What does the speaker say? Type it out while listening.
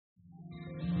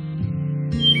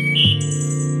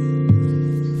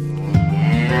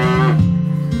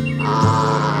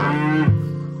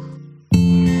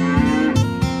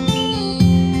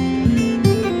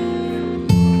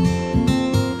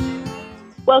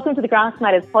Welcome to the Grass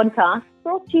Matters podcast,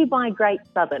 brought to you by Great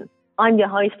Southern. I'm your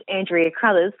host, Andrea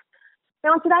Crothers.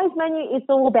 Now, on today's menu, it's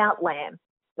all about lamb.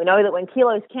 We know that when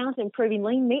kilos count, improving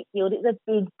lean meat yield is a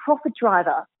big profit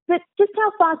driver. But just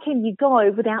how far can you go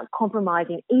without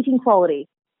compromising eating quality?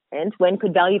 And when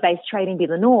could value-based trading be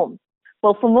the norm?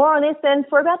 Well, for more on this, and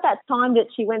for about that time that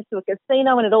she went to a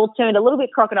casino and it all turned a little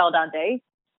bit Crocodile Dundee,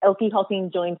 Elke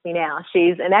Hocking joins me now.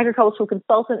 She's an agricultural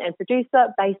consultant and producer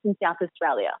based in South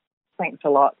Australia. Thanks a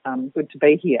lot. Good to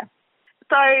be here.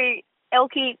 So,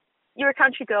 Elke, you're a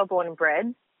country girl born and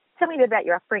bred. Tell me a bit about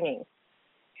your upbringing.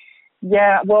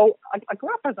 Yeah, well, I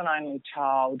grew up as an only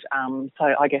child, so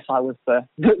I guess I was the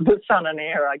son and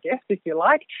heir, I guess, if you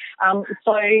like.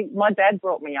 So my dad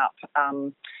brought me up.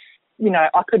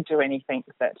 I could do anything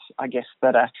that I guess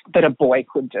that a boy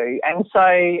could do, and so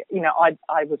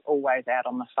I was always out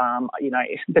on the farm.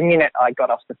 The minute I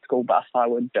got off the school bus, I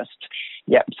would just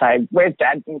say, "Where's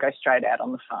Dad?" and go straight out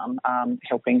on the farm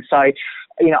helping. So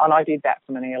and I did that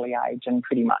from an early age and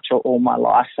pretty much all my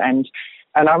life. And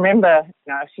I remember,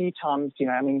 a few times,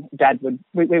 Dad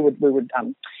we would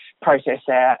process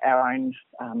our own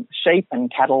sheep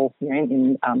and cattle,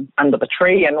 in under the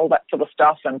tree and all that sort of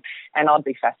stuff, and I'd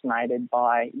be fascinated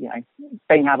by,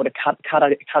 being able to cut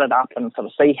it up and sort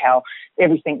of see how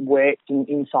everything worked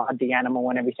inside the animal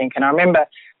and everything. And I remember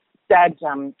Dad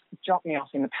dropped me off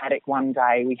in the paddock one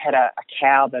day. We had a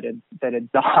cow that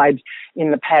had died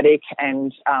in the paddock,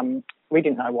 and we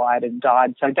didn't know why it had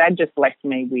died. So Dad just left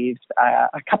me with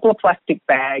a couple of plastic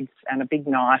bags and a big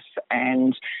knife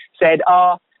and said,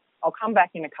 "Oh, I'll come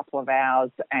back in a couple of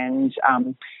hours, and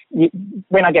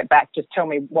when I get back, just tell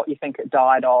me what you think it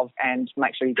died of, and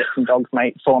make sure you get some dog's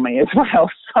meat for me as well."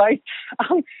 So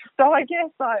I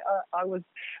guess I was,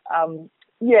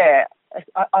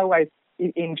 I always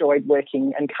enjoyed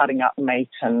working and cutting up meat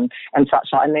and such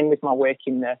like. And then with my work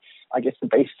in the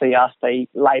beef CRC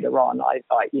later on, I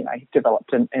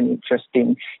developed an interest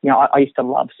in, I used to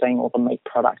love seeing all the meat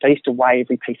products. I used to weigh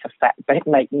every piece of fat,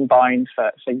 meat and bone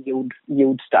for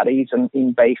yield studies and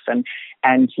in beef, and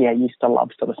used to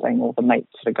love sort of seeing all the meat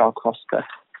sort of go across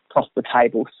the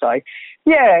table. So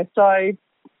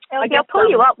I'll pull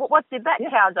you up. What did that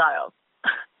cow die of?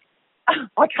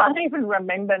 I can't even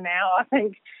remember now. I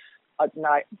think.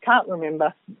 No, can't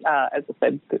remember. As I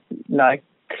said, no.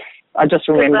 I just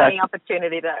remember. Good learning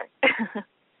opportunity, though.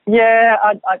 Yeah,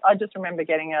 I just remember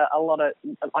getting a lot of.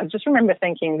 I just remember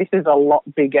thinking this is a lot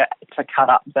bigger to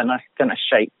cut up than a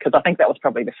sheep, because I think that was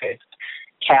probably the first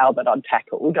cow that I'd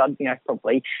tackled. I'd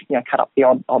probably cut up the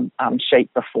odd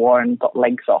sheep before and got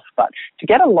legs off, but to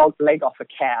get a leg off a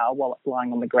cow while it's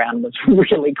lying on the ground was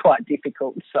really quite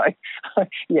difficult. So,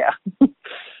 yeah.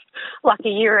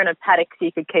 Lucky you were in a paddock so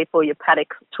you could keep all your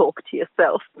paddock talk to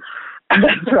yourself.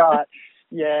 That's right.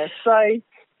 Yeah. So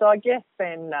I guess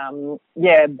then, I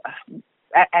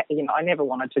never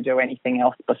wanted to do anything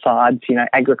else besides,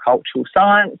 agricultural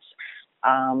science.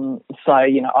 I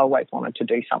always wanted to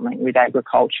do something with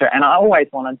agriculture, and I always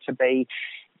wanted to be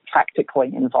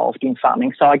practically involved in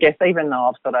farming. So I guess even though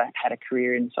I've sort of had a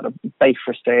career in sort of beef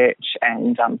research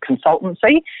and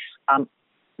consultancy,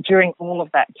 during all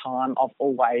of that time, I've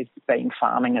always been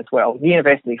farming as well.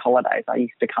 University holidays, I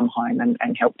used to come home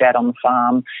and help Dad on the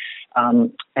farm.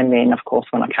 And then, of course,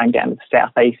 when I came down to the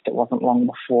southeast, it wasn't long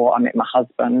before I met my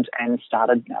husband and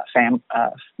started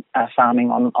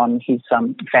farming on his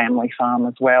family farm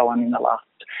as well. And in the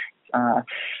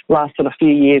last sort of few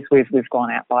years, we've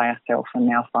gone out by ourselves and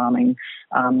now farming.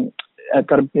 I've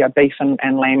got a beef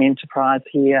and lamb enterprise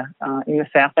here in the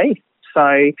southeast.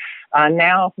 So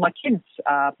now my kids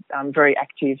are very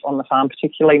active on the farm,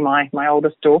 particularly my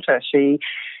oldest daughter. She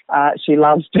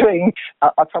loves doing.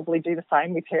 I probably do the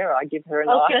same with her. I give her a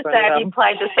knife. I was going to say, have you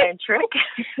played the same trick?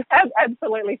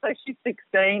 Absolutely. So she's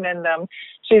 16 and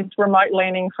she's remote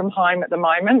learning from home at the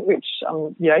moment, which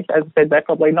as I said, they're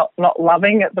probably not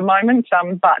loving at the moment.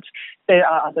 But there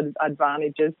are other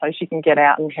advantages. So she can get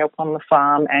out and help on the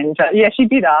farm. And she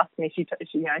did ask me. She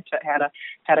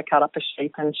how to cut up a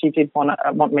sheep, and she did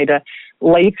want me to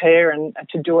leave her and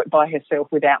to do it by herself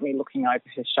without me looking over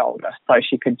her shoulder, so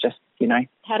she could just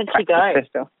How did she go?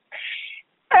 Herself.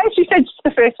 She said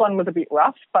the first one was a bit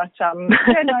rough, but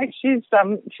she's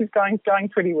going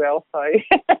pretty well. So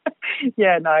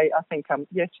I think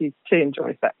she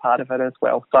enjoys that part of it as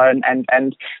well. So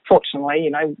and fortunately,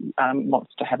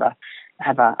 wants to have a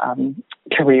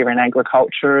career in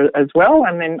agriculture as well.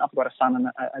 And then I've got a son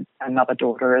and another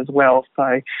daughter as well.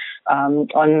 So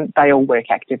they all work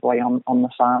actively on the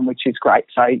farm, which is great.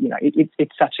 So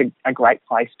it's such a great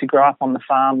place to grow up on the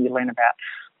farm. You learn about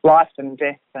life and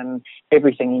death and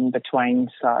everything in between.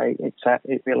 So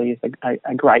it really is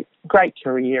a great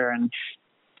career, and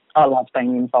I love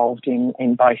being involved in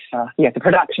both the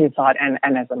production side and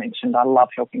as I mentioned, I love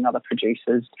helping other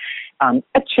producers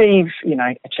achieve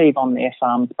on their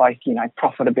farms both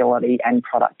profitability and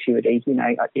productivity.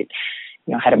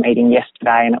 I had a meeting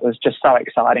yesterday, and it was just so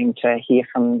exciting to hear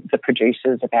from the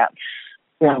producers about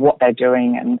what they're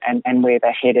doing and where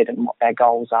they're headed and what their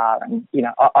goals are. And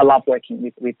I love working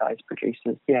with those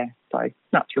producers. Yeah, so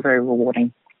it's very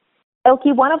rewarding.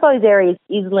 Elke, one of those areas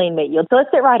is lean meat yield. So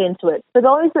let's get right into it. For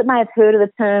those that may have heard of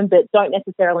the term but don't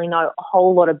necessarily know a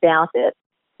whole lot about it,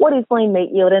 what is lean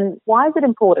meat yield and why is it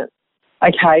important?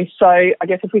 Okay, so I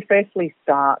guess if we firstly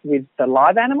start with the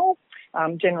live animal,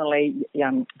 generally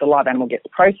the live animal gets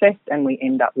processed and we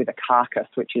end up with a carcass,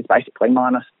 which is basically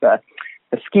minus the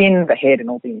skin, the head and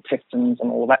all the intestines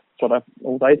and all that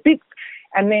all those bits.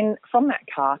 And then from that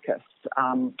carcass,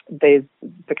 the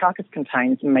carcass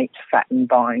contains meat, fat and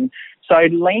bone. So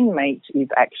lean meat is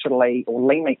actually, or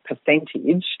lean meat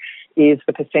percentage, is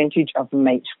the percentage of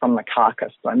meat from the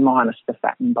carcass, so minus the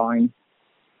fat and bone.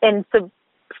 And so,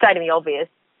 stating the obvious,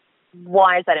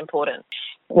 why is that important?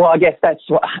 Well, I guess that's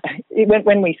what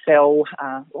when we sell,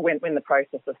 when the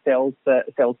processor sells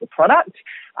the product.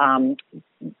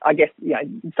 I guess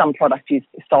some product is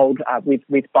sold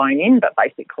with bone in, but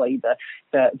basically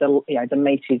the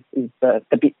meat is the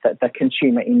bit that the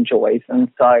consumer enjoys, and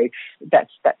so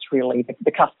that's really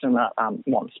the customer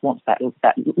wants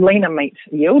that leaner meat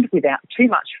yield without too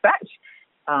much fat,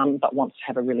 but wants to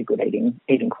have a really good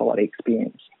eating quality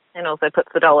experience. And also puts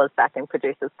the dollars back in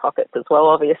producers' pockets as well,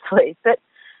 obviously. But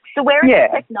so where is the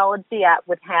technology at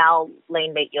with how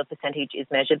lean meat yield percentage is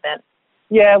measured then?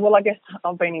 Yeah, well, I guess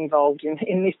I've been involved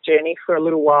in this journey for a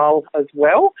little while as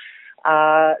well.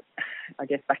 I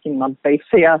guess back in my beef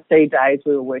CRC days,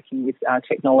 we were working with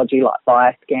technology like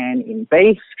BioScan in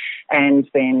beef, and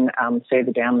then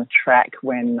further down the track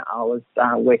when I was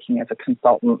working as a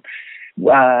consultant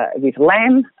with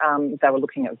lamb, they were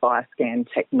looking at BioScan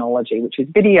technology, which is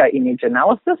video image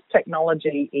analysis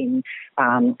technology in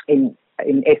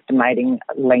estimating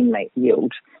lean meat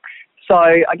yield. So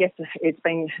I guess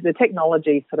the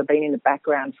technology's sort of been in the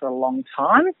background for a long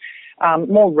time.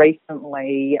 More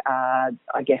recently,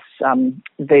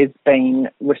 there's been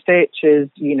researchers,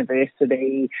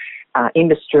 university,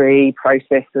 industry,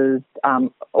 processors,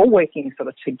 all working sort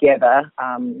of together,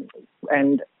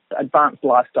 and Advanced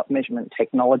Livestock Measurement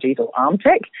Technologies, or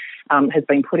ARMTech, has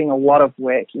been putting a lot of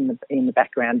work in the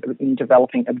background in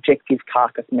developing objective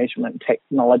carcass measurement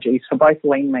technologies for both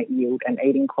lean meat yield and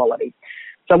eating quality.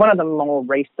 So one of the more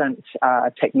recent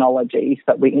technologies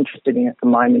that we're interested in at the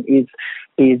moment is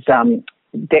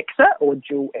DEXA, or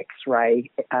dual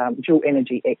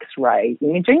energy X-ray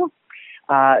imaging.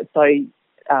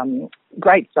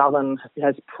 Great Southern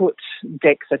has put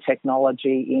DEXA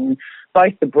technology in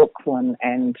both the Brooklyn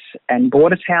and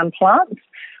Bordertown plants,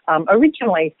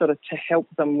 originally sort of to help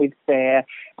them with their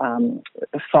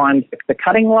find the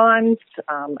cutting lines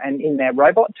and in their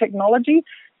robot technology,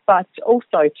 but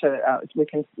also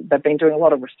they've been doing a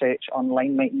lot of research on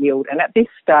lean meat yield, and at this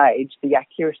stage the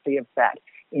accuracy of that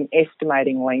in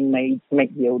estimating lean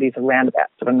meat yield is around about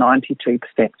sort of 92%,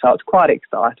 so it's quite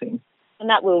exciting. And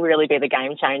that will really be the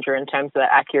game changer in terms of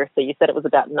the accuracy. You said it was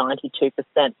about 92%,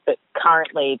 but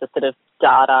currently the sort of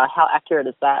data, how accurate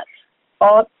is that?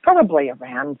 Oh, probably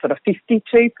around sort of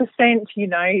 52%,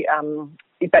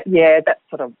 but yeah, that's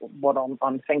sort of what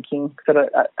I'm thinking. Sort of,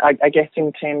 I guess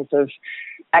in terms of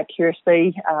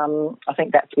accuracy, I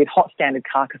think that's with hot standard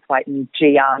carcass weight and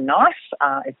GR knife,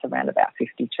 it's around about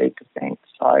 52%.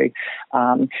 So,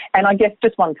 and I guess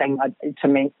just one thing to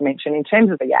mention in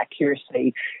terms of the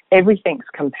accuracy, everything's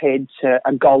compared to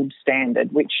a gold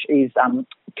standard, which is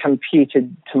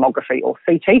computed tomography or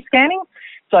CT scanning.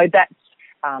 So that's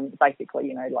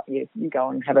basically, like you go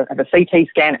and have a CT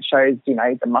scan. It shows,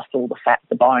 the muscle, the fat,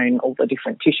 the bone, all the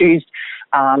different tissues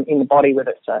in the body,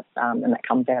 whether it's and that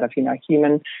comes out of,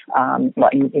 human,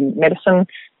 like in medicine.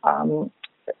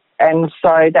 And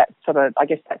so that's sort of, I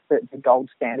guess that's the gold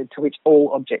standard to which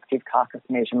all objective carcass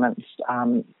measurements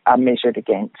are measured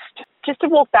against. Just to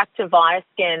walk back to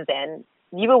ViaScan then,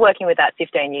 you were working with that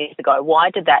 15 years ago. Why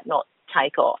did that not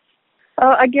take off?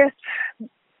 I guess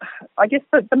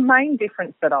the main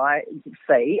difference that I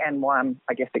see, and why I'm,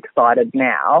 excited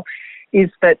now, is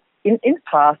that in the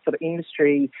past, sort of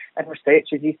industry and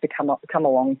researchers used to come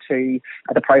along to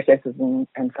the processors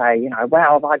and say,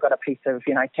 wow, have I got a piece of,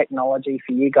 technology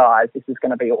for you guys? This is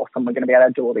going to be awesome. We're going to be able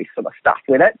to do all this sort of stuff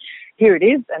with it. Here it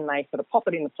is. And they sort of pop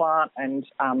it in the plant and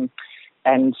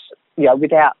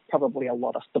without probably a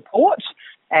lot of support.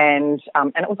 And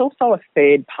it was also a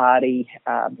third-party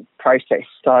process.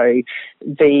 So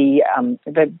the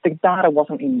data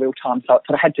wasn't in real time, so it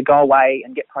sort of had to go away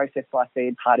and get processed by a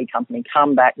third-party company,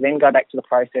 come back, then go back to the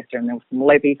processor, and there were some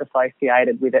levies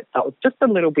associated with it. So it was just a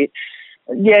little bit,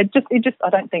 I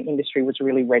don't think industry was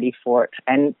really ready for it.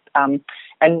 And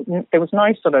there was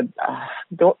no sort of,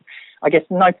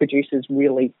 no producers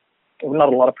really.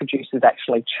 Not a lot of producers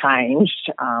actually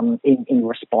changed in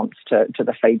response to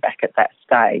the feedback at that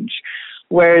stage.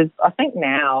 Whereas I think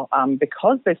now,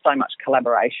 because there's so much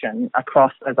collaboration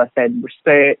across, as I said,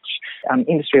 research,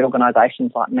 industry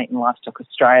organisations like Meat and Livestock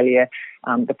Australia,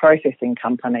 the processing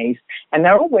companies, and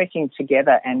they're all working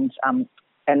together, and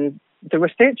the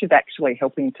research is actually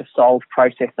helping to solve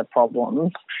processor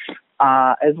problems,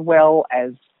 as well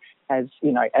as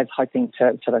hoping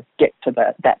to sort of get to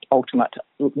that ultimate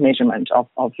measurement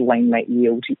of lean meat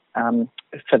yield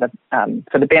for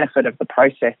the benefit of the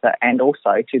processor, and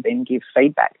also to then give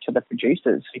feedback to the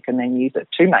producers who can then use it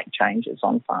to make changes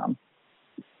on farm.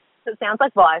 So it sounds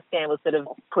like Viascan was sort of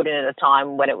put in at a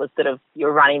time when it was sort of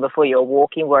you're running before you're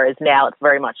walking, whereas now it's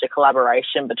very much a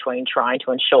collaboration between trying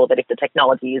to ensure that if the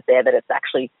technology is there, that it's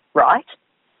actually right.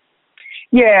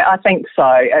 Yeah, I think so.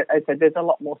 As I said, there's a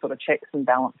lot more sort of checks and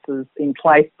balances in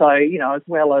place. So, as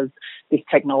well as this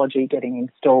technology getting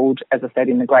installed, as I said,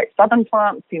 in the Great Southern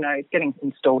plants, it's getting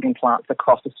installed in plants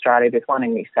across Australia. There's one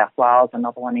in New South Wales,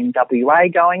 another one in WA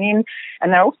going in.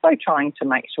 And they're also trying to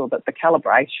make sure that the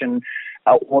calibration,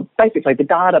 or basically the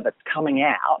data that's coming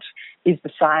out, is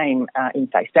the same in,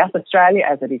 say, South Australia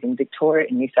as it is in Victoria,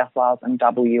 in New South Wales and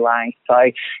WA.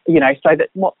 So, so that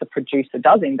what the producer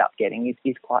does end up getting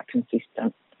is quite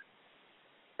consistent.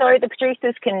 So the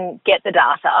producers can get the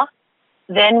data.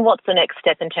 Then what's the next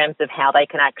step in terms of how they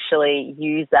can actually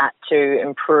use that to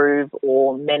improve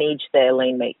or manage their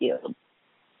lean meat yield?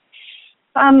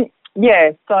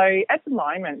 So at the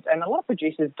moment, and a lot of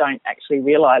producers don't actually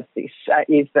realise this,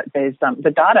 is that there's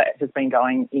the data has been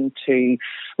going into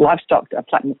livestock, a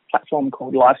platform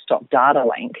called Livestock Data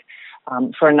Link,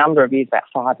 for a number of years, about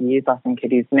 5 years I think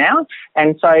it is now.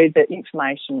 And so the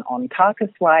information on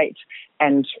carcass weight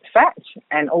and fat,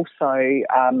 and also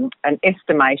an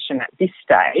estimation at this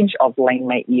stage of lean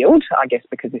meat yield, I guess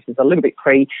because this is a little bit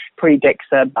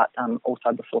pre-DEXA, but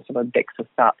also before sort of DEXA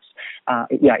starts,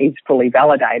 is fully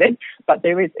validated. But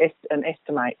there is an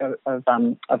estimate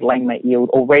of lean meat yield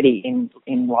already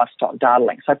in Livestock Data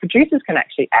Link. So producers can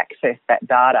actually access that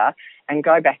data and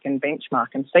go back and benchmark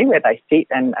and see where they sit,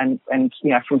 and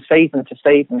from season to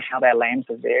season how their lambs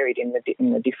are varied in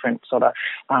the different sort of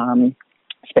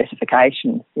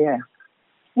specifications. Yeah.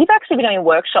 You've actually been doing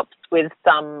workshops with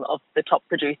some of the top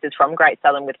producers from Great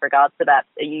Southern with regards to that.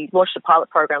 You launched a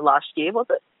pilot program last year, was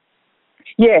it?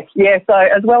 Yes, yeah. So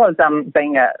as well as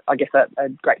being a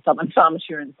Great Southern farm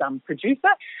assurance producer,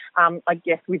 I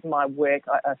guess with my work,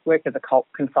 I work as a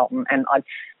consultant, and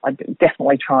I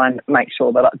definitely try and make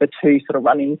sure that the two sort of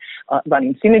run in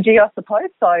synergy, I suppose.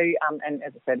 So, and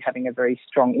as I said, having a very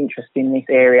strong interest in this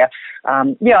area,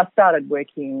 I started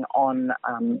working on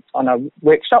a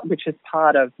workshop which is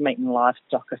part of Meat and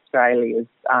Livestock Australia's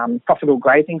Profitable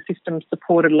Grazing Systems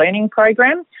Supported Learning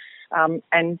Program.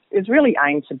 And is really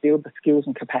aimed to build the skills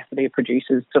and capacity of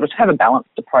producers sort of to have a balanced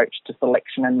approach to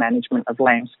selection and management of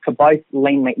lambs for both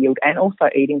lean meat yield and also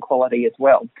eating quality as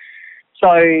well. So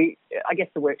I guess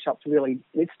the workshops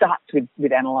it starts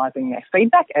with analysing their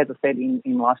feedback, as I said, in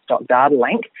Livestock Data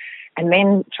Link, and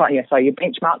then so you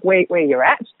benchmark where you're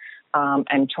at,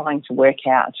 and trying to work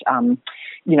out, and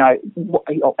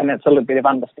it's a little bit of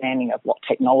understanding of what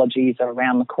technologies are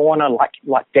around the corner,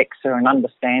 like DEXA, and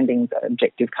understanding the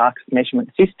objective carcass measurement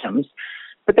systems.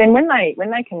 But then when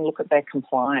they can look at their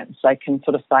compliance, they can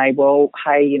sort of say, well,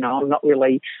 hey, I'm not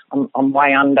really, I'm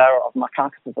way under, or my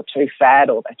carcasses are too fat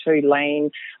or they're too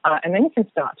lean. And then you can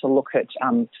start to look at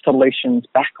solutions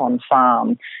back on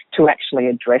farm to actually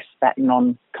address that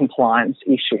non-compliance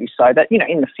issue, so that,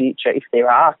 in the future, if there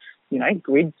are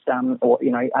grids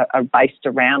are based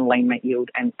around lean meat yield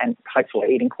and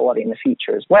hopefully eating quality in the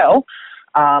future as well,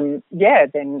 then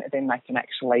they can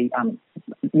actually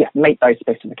meet those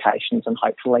specifications and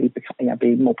hopefully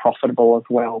be more profitable as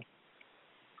well.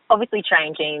 Obviously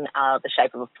changing the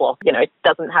shape of a flock, it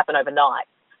doesn't happen overnight.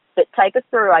 But take us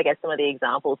through, I guess, some of the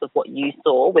examples of what you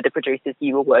saw with the producers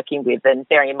you were working with, and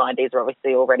bearing in mind these are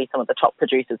obviously already some of the top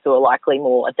producers who are likely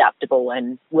more adaptable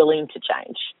and willing to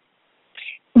change.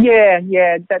 Yeah,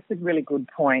 that's a really good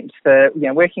point.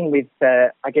 Working with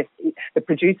the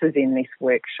producers in this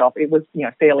workshop, it was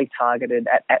fairly targeted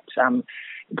at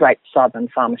Great Southern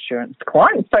Farm Assurance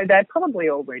clients. So they're probably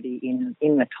already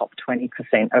in the top 20%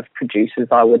 of producers,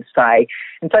 I would say.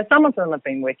 And so some of them have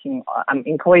been working,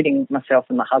 including myself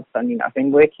and my husband, I've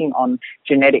been working on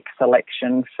genetic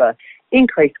selection for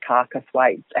increased carcass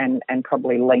weights and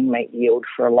probably lean meat yield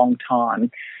for a long time.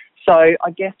 So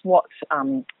I guess what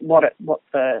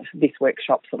this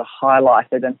workshop sort of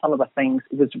highlighted, and some of the things,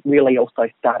 was really also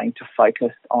starting to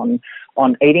focus on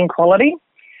eating quality.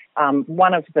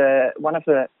 One of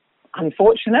the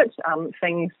unfortunate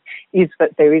things is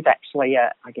that there is actually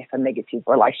a negative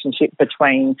relationship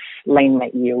between lean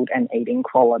meat yield and eating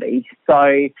quality.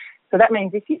 So that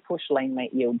means if you push lean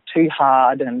meat yield too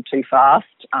hard and too fast,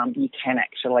 you can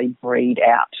actually breed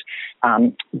out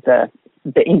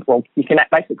you can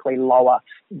basically lower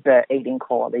the eating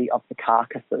quality of the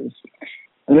carcasses.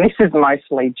 And this is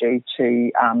mostly due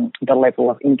to the level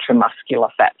of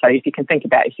intramuscular fat. So if you can think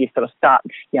about, if you sort of start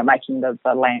making the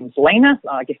lambs leaner,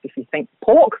 I guess if you think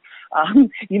pork,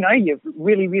 you're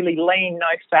really, really lean, no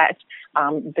fat,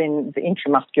 then the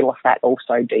intramuscular fat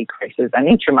also decreases. And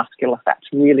intramuscular fat's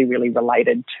really, really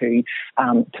related to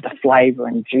the flavour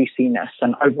and juiciness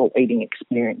and overall eating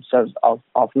experience of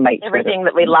meat. Everything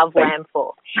that we love lamb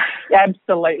for.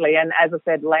 Absolutely. And as I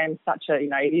said, lamb's such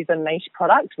it is a niche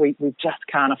product. We just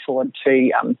can't afford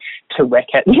to wreck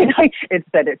it.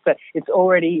 It's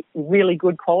already really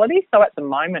good quality. So at the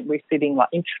moment we're sitting like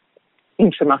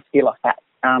intramuscular fat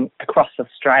across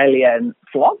Australian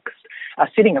flocks are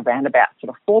sitting around about sort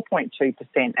of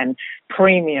 4.2%, and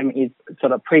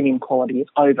premium quality is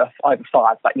over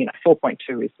 5, but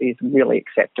 4.2 is really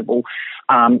acceptable.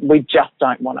 We just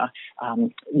don't want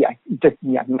to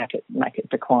make it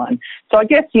decline. So I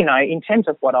guess in terms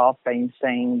of what I've been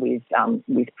seeing with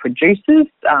producers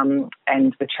and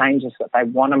the changes that they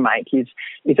want to make is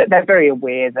that they're very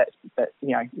aware that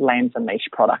lamb's a niche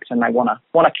product and they want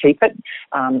to keep it,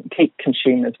 keep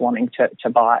consumers wanting to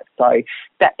buy it. So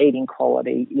that eating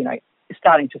quality,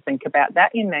 starting to think about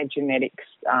that in their genetic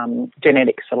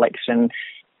selection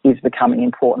is becoming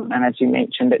important. And as you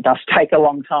mentioned, it does take a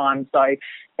long time. So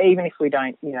even if we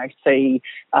don't, see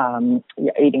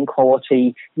eating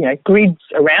quality, grids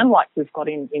around like we've got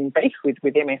in beef with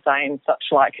MSA and such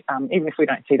like, even if we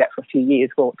don't see that for a few years,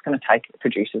 well, it's going to take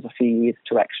producers a few years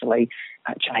to actually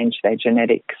change their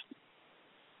genetics.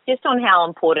 Just on how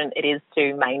important it is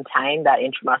to maintain that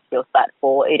intramuscular fat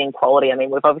for eating quality. I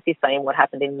mean, we've obviously seen what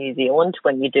happened in New Zealand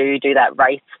when you do that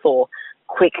race for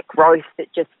quick growth. It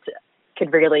just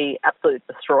could really absolutely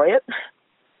destroy it.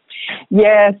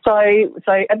 Yeah, so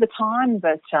at the time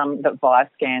that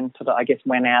Viascan sort of, I guess,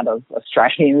 went out of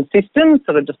Australian systems,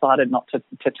 sort of decided not to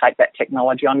take that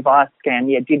technology on. Viascan,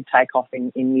 did take off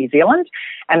in New Zealand,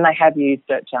 and they have used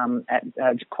it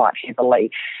quite heavily.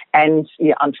 And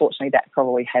unfortunately, that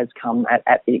probably has come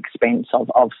at the expense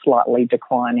of slightly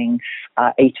declining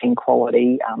eating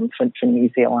quality for New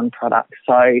Zealand products.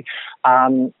 So.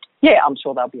 I'm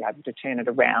sure they'll be able to turn it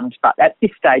around. But at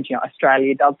this stage,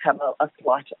 Australia does have a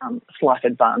slight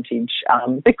advantage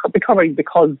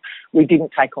because we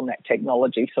didn't take on that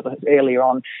technology sort of earlier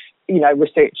on.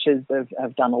 Researchers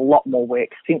have done a lot more work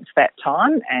since that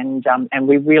time, and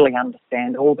we really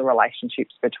understand all the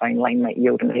relationships between lean meat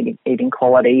yield and eating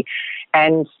quality.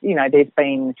 And, there's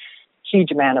been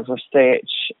huge amount of research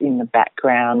in the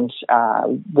background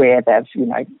where they've,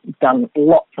 done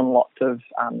lots and lots of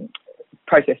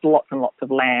processed lots and lots of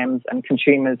lambs, and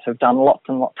consumers have done lots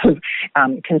and lots of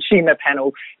consumer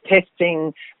panel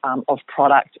testing of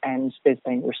product, and there's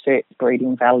been research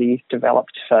breeding values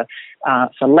developed for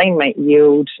lean meat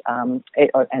yield and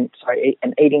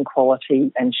eating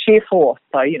quality and shear force.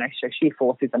 So shear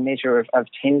force is a measure of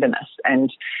tenderness,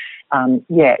 and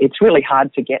it's really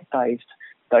hard to get those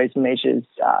measures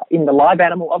in the live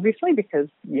animal, obviously, because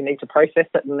you need to process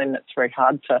it, and then it's very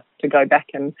hard to go back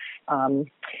and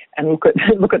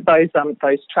look at those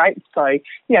traits. So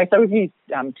we've used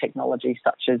technology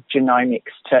such as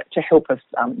genomics to help us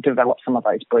develop some of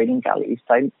those breeding values,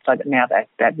 so that now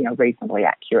they're reasonably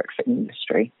accurate for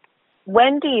industry.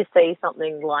 When do you see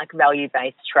something like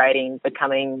value-based trading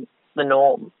becoming the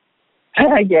norm?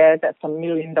 That's $1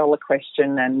 million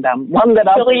question, and one that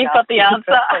I've you've got the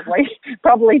answer.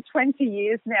 Probably 20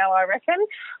 years now, I reckon.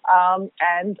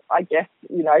 And I guess,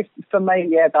 for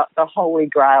me, the holy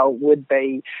grail would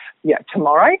be,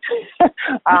 tomorrow.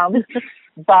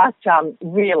 But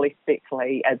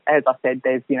realistically, as I said,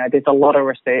 there's a lot of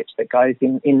research that goes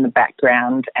in the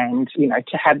background, and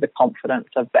to have the confidence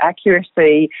of the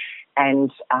accuracy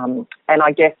And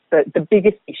I guess the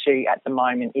biggest issue at the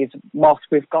moment is, whilst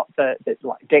we've got the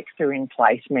like DEXA in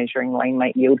place measuring lean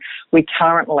meat yield, we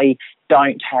currently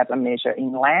don't have a measure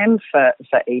in lamb for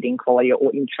eating quality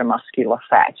or intramuscular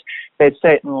fat. There's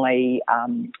certainly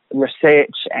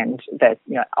research, and that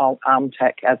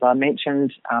Armtech, as I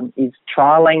mentioned, is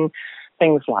trialling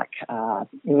things like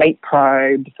meat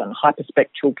probes and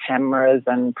hyperspectral cameras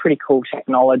and pretty cool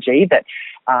technology that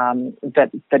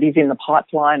is in the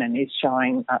pipeline and is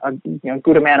showing a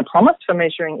good amount of promise for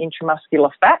measuring intramuscular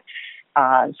fat.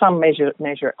 Some measure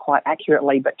it quite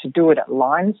accurately, but to do it at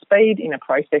line speed in a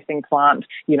processing plant,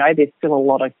 there's still a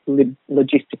lot of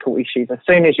logistical issues. As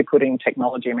soon as you put in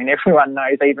technology, I mean, everyone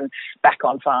knows, even back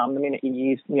on farm, the minute you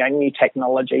use new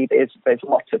technology, there's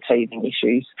lots of teething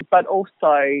issues. But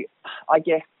also, I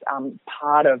guess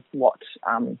part of what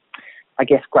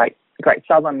Great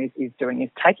Southern is doing is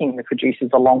taking the producers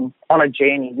along on a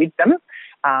journey with them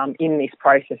in this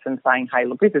process and saying, hey,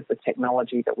 look, this is the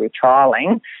technology that we're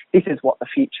trialling. This is what the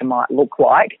future might look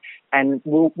like, and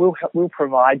we'll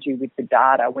provide you with the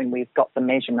data when we've got the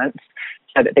measurements,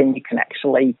 so that then you can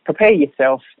actually prepare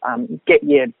yourself, get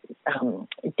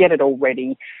it all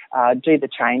ready, do the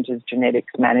changes,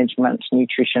 genetics management,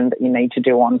 nutrition that you need to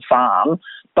do on farm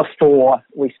before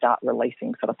we start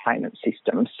releasing sort of payment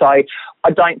systems. So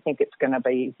I don't think it's going to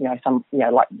be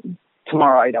like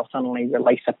tomorrow they'll suddenly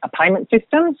release a payment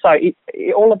system. So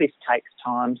all of this takes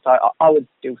time. So I would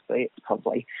still see it's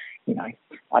probably,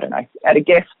 I don't know, at a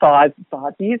guess 5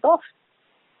 years off,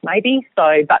 maybe.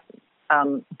 So, but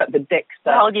the DEXA...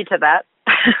 I'll hold you to that.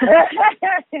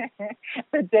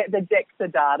 the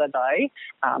DEXA data, though,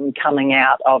 coming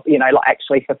out of,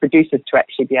 actually for producers to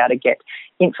actually be able to get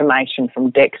information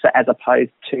from DEXA as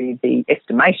opposed to the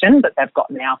estimation that they've got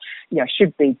now,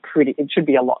 should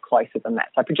be a lot closer than that.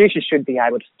 So producers should be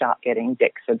able to start getting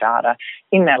DEXA data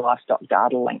in their livestock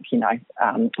data link,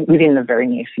 within the very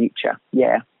near future.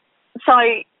 Yeah. So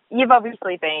you've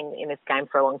obviously been in this game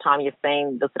for a long time. You've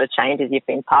seen the sort of changes. You've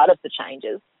been part of the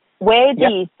changes. Where do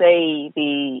you see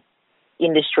the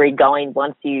industry going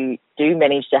once you do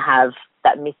manage to have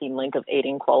that missing link of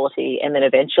eating quality and then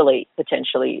eventually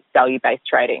potentially value-based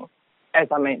trading? As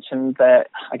I mentioned, the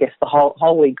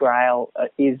holy grail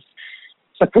is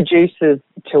for producers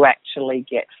to actually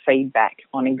get feedback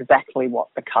on exactly what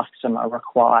the customer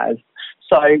requires.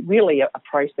 So really a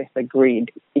processor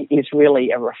grid is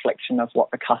really a reflection of what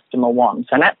the customer wants.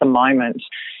 And at the moment,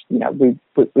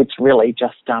 it's really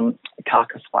just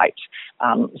carcass weight.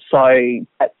 So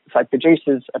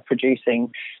producers are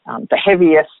producing the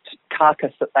heaviest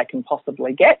carcass that they can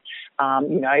possibly get.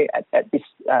 At this,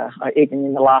 even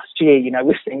in the last year,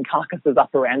 we've seen carcasses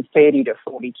up around 30 to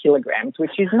 40 kilograms,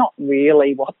 which is not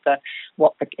really what the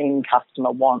end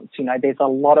customer wants. There's a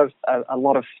lot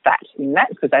of fat in that,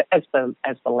 because as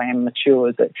the lamb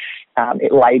matures, it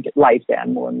lays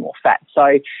down more and more fat.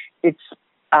 So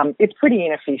it's pretty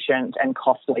inefficient and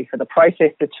costly for the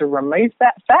processor to remove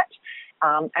that fat.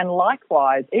 And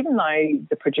likewise, even though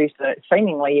the producer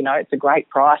seemingly, it's a great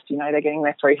price, they're getting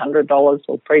their $300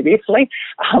 or previously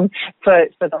for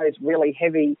those really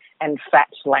heavy and fat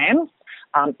lambs,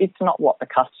 it's not what the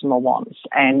customer wants.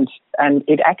 And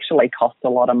it actually costs a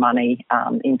lot of money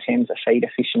in terms of feed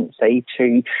efficiency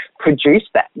to produce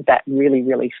that really,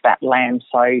 really fat lamb.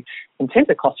 So in terms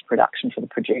of cost of production for the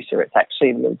producer, it's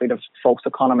actually a little bit of false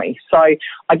economy. So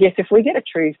I guess if we get a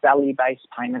true value-based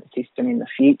payment system in the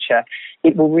future,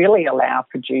 it will really allow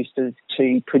producers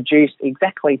to produce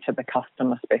exactly to the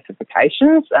customer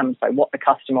specifications, so what the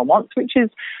customer wants, which is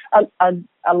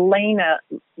a leaner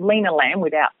lamb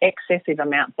without excessive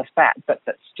amounts of fat, but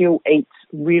that still eats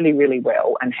really, really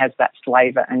well and has that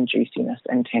flavour and juiciness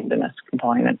and tenderness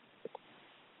component.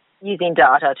 Using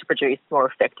data to produce more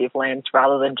effective lambs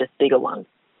rather than just bigger ones.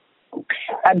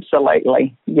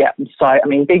 Absolutely, yeah. So, I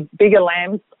mean, bigger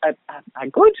lambs are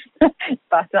good,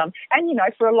 but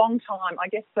for a long time, I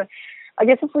guess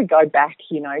if we go back,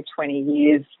 20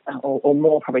 years or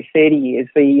more, probably 30 years,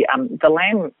 the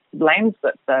lambs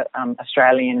that the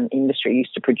Australian industry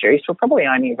used to produce were probably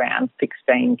only around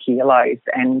 16 kilos,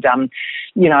 and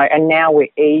now we're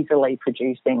easily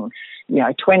producing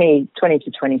 20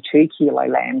 to 22 kilo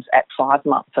lambs at 5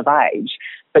 months of age.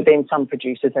 But then some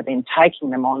producers are then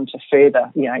taking them on to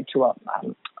further, to a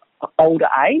older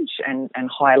age and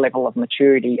higher level of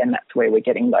maturity, and that's where we're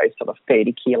getting those sort of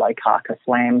 30 kilo carcass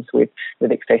lambs with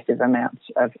excessive amounts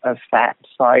of fat.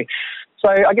 So So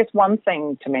I guess one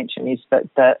thing to mention is that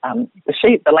the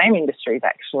lamb industry is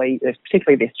actually,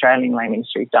 particularly the Australian lamb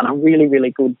industry, has done a really,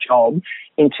 really good job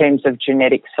in terms of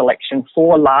genetic selection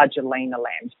for larger, leaner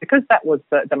lambs, because that was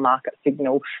the market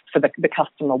signal for the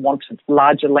customer wanted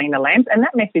larger, leaner lambs, and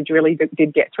that message really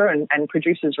did get through, and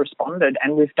producers responded,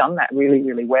 and we've done that really,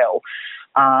 really well.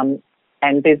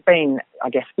 And there's been,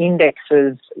 I guess,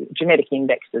 genetic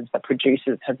indexes that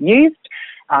producers have used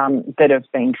that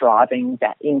have been driving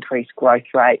that increased growth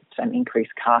rates and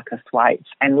increased carcass weights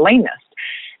and leanness.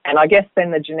 And I guess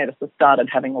then the geneticists started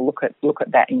having a look at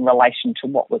that in relation to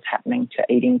what was happening to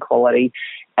eating quality,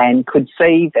 and could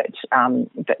see that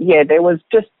there was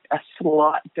just a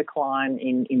slight decline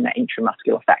in the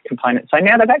intramuscular fat component. So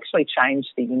now they've actually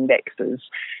changed the indexes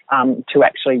to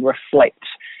actually reflect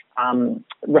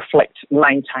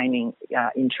maintaining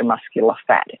intramuscular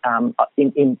fat,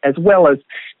 as well as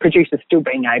producers still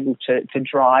being able to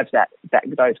drive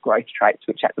those growth traits,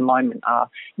 which at the moment are,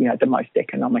 the most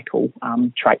economical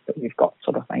trait that we've got,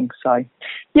 sort of thing. So,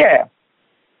 yeah.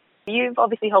 You've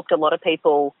obviously helped a lot of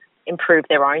people improve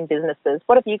their own businesses.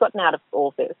 What have you gotten out of all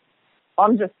of this?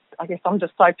 I'm just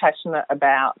so passionate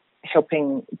about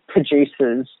helping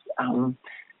producers,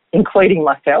 including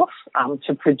myself,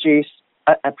 to produce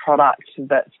a product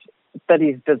that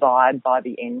is desired by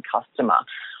the end customer.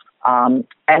 And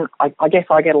I guess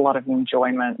I get a lot of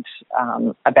enjoyment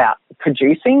about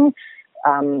producing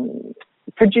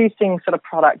sort of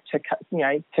product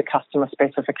to customer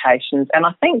specifications. And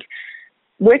I think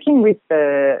working with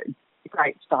the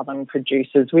Great Southern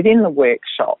producers within the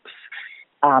workshops,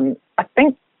 I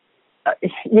think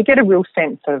you get a real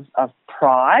sense of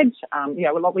pride.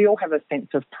 We all have a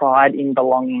sense of pride in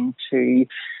belonging to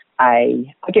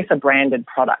a branded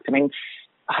product. I mean,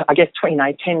 I guess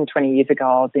 10, 20 years ago,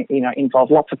 I was,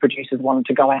 involved. Lots of producers wanted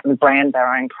to go out and brand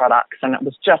their own products, and it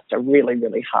was just a really,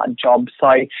 really hard job.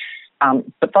 So,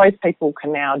 but those people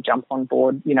can now jump on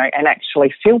board, and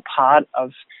actually feel part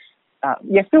of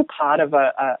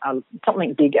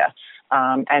something bigger.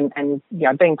 And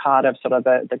being part of sort of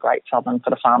the Great Southern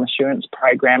sort of farm assurance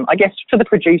program, I guess for the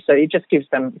producer, it just gives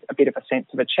them a bit of a sense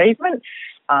of achievement,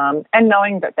 and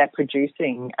knowing that they're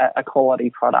producing a quality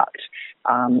product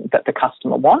that the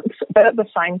customer wants, but at the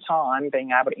same time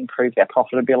being able to improve their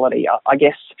profitability. I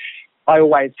guess I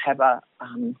always have I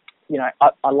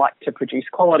like to produce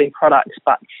quality products,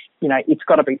 but it's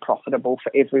got to be profitable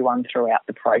for everyone throughout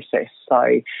the process.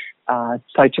 So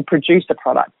to produce a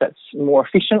product that's more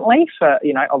efficiently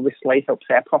obviously helps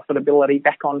our profitability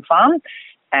back on farm.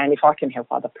 And if I can help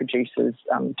other producers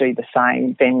do the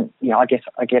same, then I guess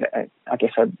I get a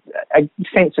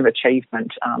sense of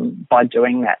achievement by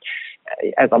doing that.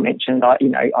 As I mentioned, I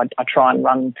try and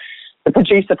run the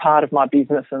producer part of my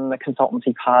business and the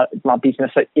consultancy part of my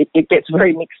business. It gets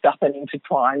very mixed up and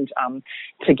intertwined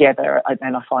together,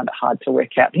 and I find it hard to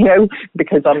work out,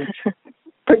 because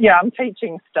I'm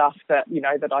teaching stuff that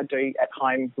that I do at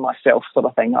home myself, sort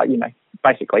of thing. I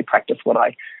basically practice what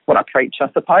I preach, I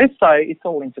suppose. So it's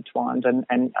all intertwined, and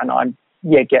I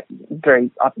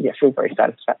feel very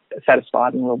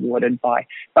satisfied and rewarded by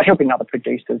helping other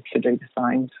producers to do the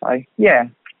same. So yeah.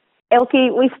 Elke,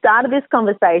 we started this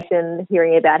conversation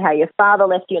hearing about how your father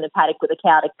left you in a paddock with a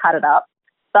cow to cut it up,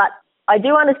 but I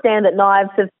do understand that knives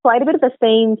have played a bit of a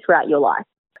theme throughout your life.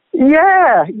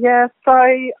 Yeah. So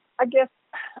I guess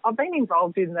I've been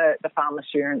involved in the farm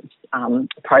assurance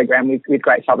program with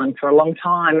Great Southern for a long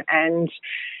time, and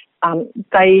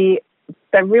they've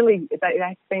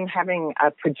been having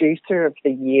a Producer of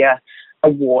the Year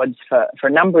awards for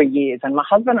a number of years, and my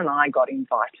husband and I got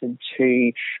invited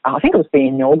to, I think it was the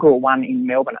inaugural one in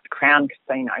Melbourne at the Crown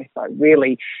Casino. So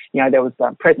really, there was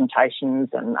presentations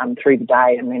and through the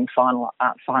day, and then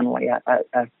finally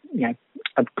a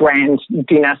grand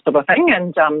dinner sort of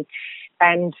thing,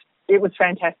 and it was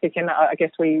fantastic. And I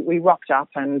guess we rocked up,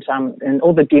 and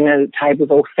all the dinner tables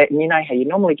all set, and you know how you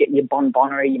normally get your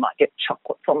bonbonnery, you might get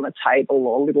chocolates on the table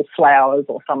or little flowers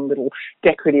or some little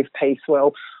decorative piece.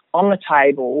 Well, on the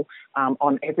table,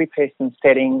 on every person's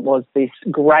setting, was this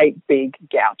great big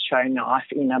gaucho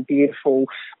knife in a beautiful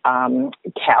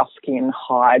cowskin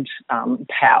hide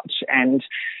pouch. And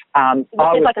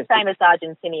it's like a famous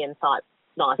Argentinian type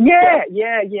knife. Yeah.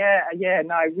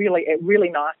 No, really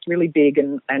nice, really big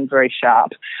and very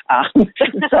sharp.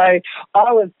 So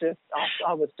I was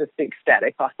just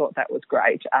ecstatic. I thought that was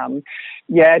great. My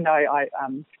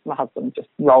husband just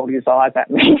rolled his eyes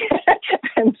at me,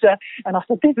 and and I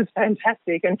thought, this is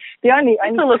fantastic. And the only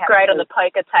will look great on the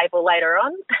poker table later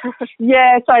on.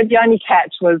 Yeah, so the only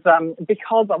catch was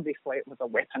because obviously it was a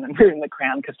weapon and we were in the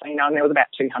Crown Casino and there was about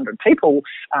 200 people.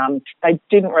 They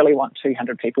didn't really want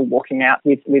 200 people walking out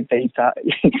with these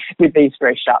with these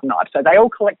very sharp knives. So they all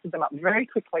collected them up very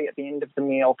quickly at the end of the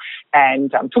meal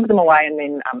and took them away and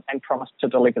then and promised to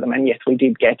deliver them. And yes, we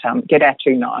did get our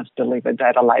 2 knives delivered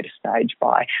at a later stage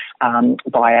by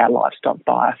our livestock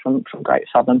buyer from Great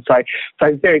Southern. So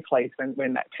very pleased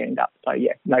when that turned up. So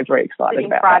yeah, very excited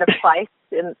about pride that. of place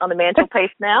on the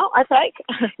mantelpiece now, I take.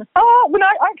 Oh, well, no,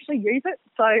 I actually use it.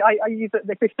 So I use it.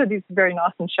 The crested is very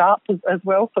nice and sharp as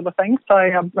well, sort of thing. So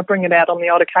I bring it out on the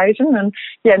odd occasion, and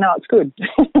yeah, no, it's good.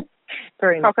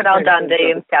 Crocodile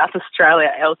Dundee in South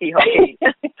Australia, Elke Hocking.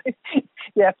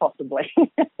 Yeah, possibly.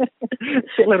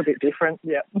 A little bit different,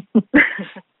 yeah.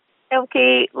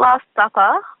 Elke, Last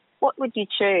Supper, what would you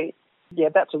choose? Yeah,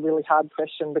 that's a really hard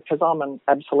question because I'm an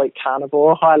absolute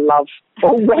carnivore. I love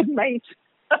all red meat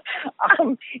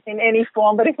in any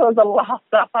form. But if it was a Last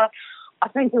Supper, I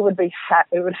think it would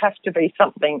have to be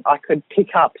something I could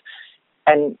pick up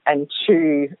and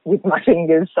chew with my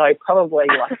fingers. So probably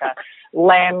like a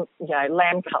lamb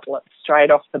cutlet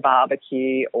straight off the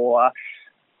barbecue, or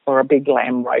a big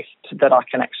lamb roast that I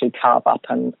can actually carve up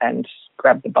and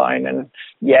grab the bone and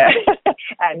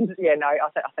and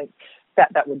I think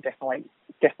that would definitely.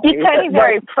 You're turning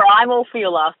very primal for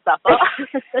your Last Supper.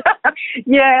 I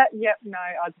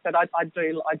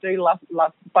do love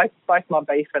both my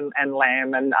beef and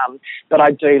lamb, and but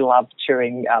I do love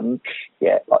chewing on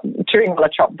a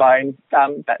chopped bone.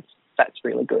 That's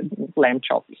really good. Lamb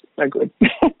chops are good.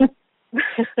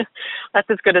 That's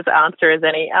as good as an answer as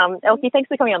any. Elke, thanks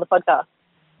for coming on the podcast.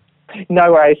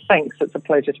 No worries. Thanks. It's a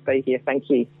pleasure to be here. Thank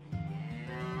you.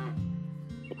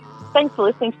 Thanks for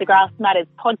listening to the Grass Matters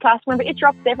podcast. Remember, it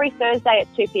drops every Thursday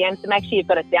at 2 p.m, so make sure you've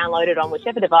got it downloaded on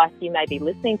whichever device you may be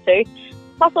listening to.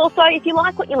 Plus, also, if you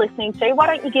like what you're listening to, why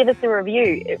don't you give us a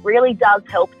review? It really does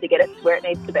help to get it to where it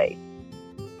needs to be.